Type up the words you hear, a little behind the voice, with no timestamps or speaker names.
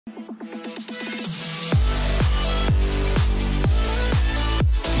Hey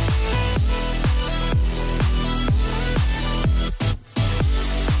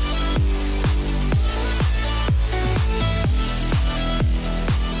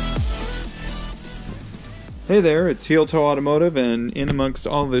there, it's Heel Toe Automotive, and in amongst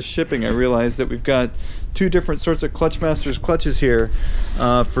all this shipping I realized that we've got two different sorts of Clutchmasters clutches here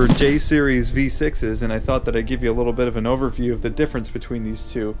for J Series V6s, and I thought that I'd give you a little bit of an overview of the difference between these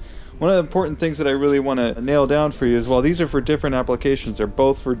two. One of the important things that I really want to nail down for you is, while these are for different applications, they're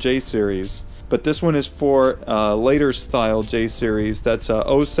both for J Series, but this one is for later style J Series. That's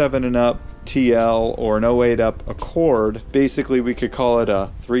a 07 and up TL or an 08 up Accord. Basically we could call it a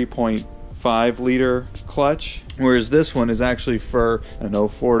 3.5-liter clutch, whereas this one is actually for an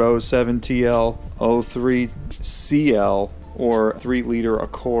 04 to 07 TL, 03 CL, or 3-liter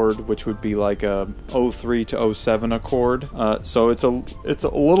Accord, which would be like a 03 to 07 Accord. So it's a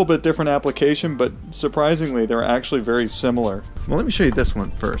little bit different application, but surprisingly they're actually very similar. Well, let me show you this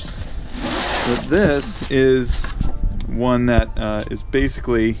one first. So this is one that is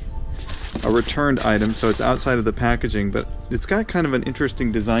basically a returned item, so it's outside of the packaging, but it's got kind of an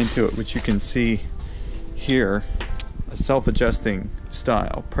interesting design to it, which you can see here. A self-adjusting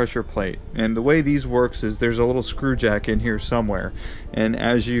style pressure plate, and the way these works is there's a little screw jack in here somewhere, and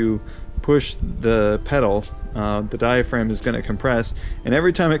as you push the pedal, the diaphragm is going to compress, and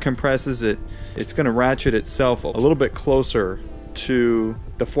every time it compresses it's going to ratchet itself a little bit closer to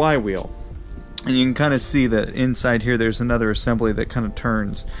the flywheel. And you can kind of see that inside here there's another assembly that kind of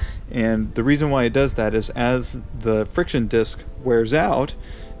turns, and the reason why it does that is as the friction disc wears out,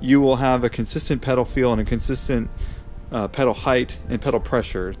 you will have a consistent pedal feel and a consistent pedal height and pedal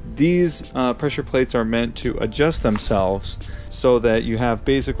pressure. These pressure plates are meant to adjust themselves so that you have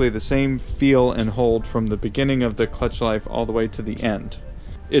basically the same feel and hold from the beginning of the clutch life all the way to the end.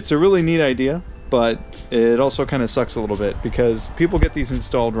 It's a really neat idea, but it also kind of sucks a little bit because people get these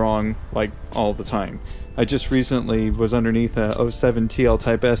installed wrong like all the time. I just recently was underneath a 07 TL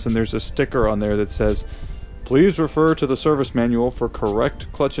Type S, and there's a sticker on there that says, "Please refer to the service manual for correct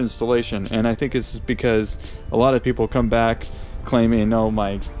clutch installation." And I think it's because a lot of people come back claiming, "Oh,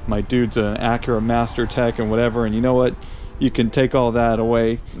 my dude's an Acura master tech and whatever," and you know what? You can take all that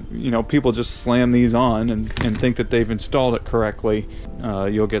away. You know, people just slam these on and think that they've installed it correctly.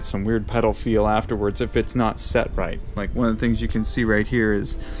 You'll get some weird pedal feel afterwards if it's not set right. Like one of the things you can see right here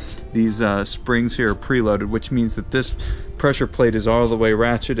is these springs here are preloaded, which means that this pressure plate is all the way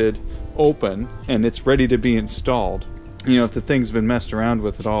ratcheted open and it's ready to be installed. You know, if the thing's been messed around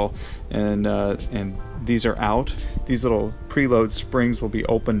with at all and these are out, these little preload springs will be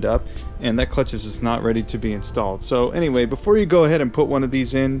opened up and that clutch is just not ready to be installed. So anyway, before you go ahead and put one of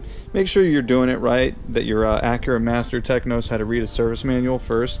these in, make sure you're doing it right, that your Acura master tech knows how to read a service manual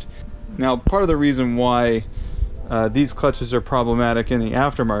first. Now, part of the reason why these clutches are problematic in the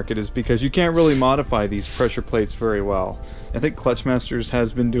aftermarket is because you can't really modify these pressure plates very well. I think Clutchmasters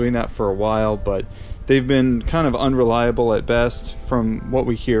has been doing that for a while, but they've been kind of unreliable at best from what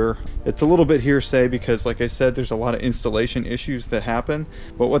we hear. It's a little bit hearsay because, like I said, there's a lot of installation issues that happen,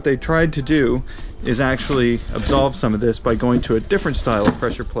 but what they tried to do is actually absolve some of this by going to a different style of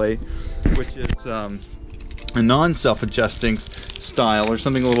pressure plate, which is a non-self-adjusting style, or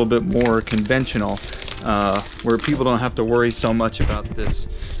something a little bit more conventional, where people don't have to worry so much about this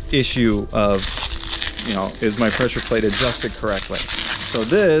issue of, you know, is my pressure plate adjusted correctly. So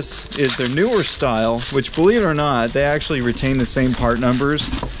this is their newer style, which, believe it or not, they actually retain the same part numbers,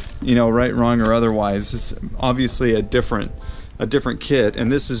 you know, right, wrong, or otherwise. It's obviously a different kit,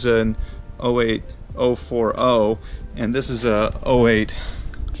 and this is an 08040, and this is a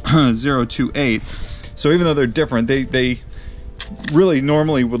 08028. So even though they're different, they really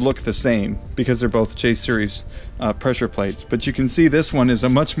normally would look the same because they're both J Series pressure plates. But you can see this one is a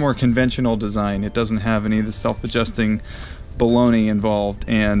much more conventional design. It doesn't have any of the self-adjusting baloney involved.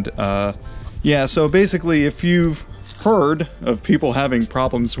 And yeah, so basically, if you've heard of people having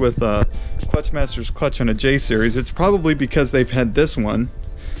problems with Clutchmasters clutch on a J Series, it's probably because they've had this one,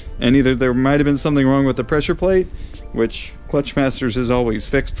 and either there might have been something wrong with the pressure plate, which Clutchmasters has always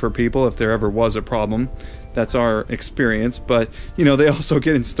fixed for people if there ever was a problem. That's our experience, but you know, they also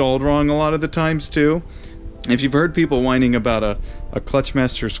get installed wrong a lot of the times too. If you've heard people whining about a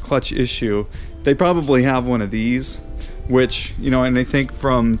Clutchmasters clutch issue, they probably have one of these, which, you know, and I think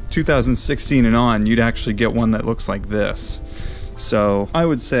from 2016 and on, you'd actually get one that looks like this. So I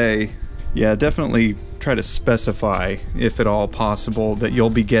would say, yeah, definitely try to specify, if at all possible, that you'll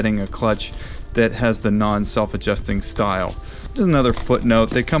be getting a clutch that has the non-self-adjusting style. Just another footnote,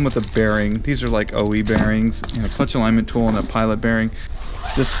 they come with a bearing. These are like OE bearings and a clutch alignment tool and a pilot bearing.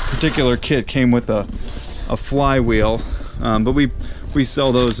 This particular kit came with a flywheel, but we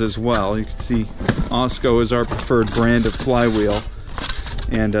sell those as well. You can see Osco is our preferred brand of flywheel,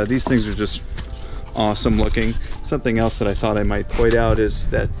 and these things are just awesome looking. Something else that I thought I might point out is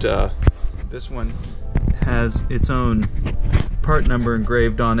that this one has its own part number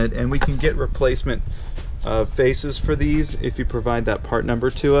engraved on it, and we can get replacement faces for these if you provide that part number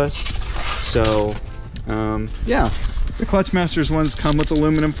to us. So yeah, the Clutchmasters ones come with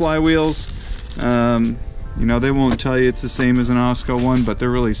aluminum flywheels. You know, they won't tell you it's the same as an Osco one, but they're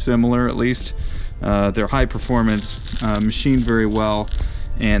really similar at least. They're high performance, machined very well,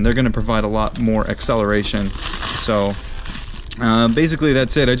 and they're going to provide a lot more acceleration. So basically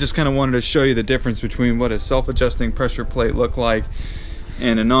that's it. I just kind of wanted to show you the difference between what a self-adjusting pressure plate looked like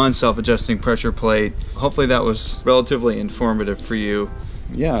and a non-self-adjusting pressure plate. Hopefully that was relatively informative for you.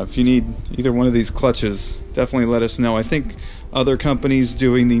 Yeah, if you need either one of these clutches, definitely let us know. I think other companies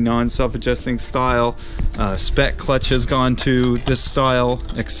doing the non-self-adjusting style, Spec Clutch has gone to this style.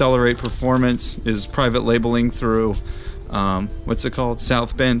 Accelerate Performance is private labeling through what's it called,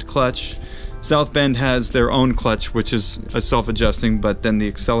 South Bend Clutch. South Bend has their own clutch, which is a self-adjusting, but then the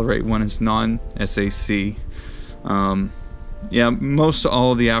Accelerate one is non-SAC. Yeah, most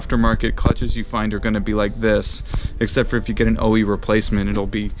all of the aftermarket clutches you find are going to be like this, except for if you get an OE replacement, it'll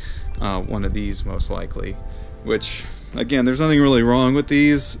be one of these most likely. Which, again, there's nothing really wrong with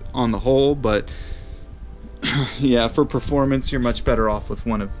these on the whole, but yeah, for performance, you're much better off with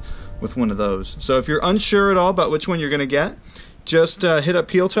one of those. So if you're unsure at all about which one you're going to get, just hit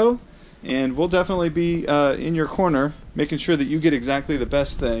up Heel Toe, and we'll definitely be in your corner, making sure that you get exactly the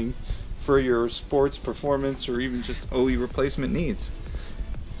best thing for your sports, performance, or even just OE replacement needs.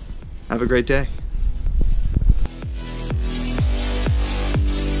 Have a great day.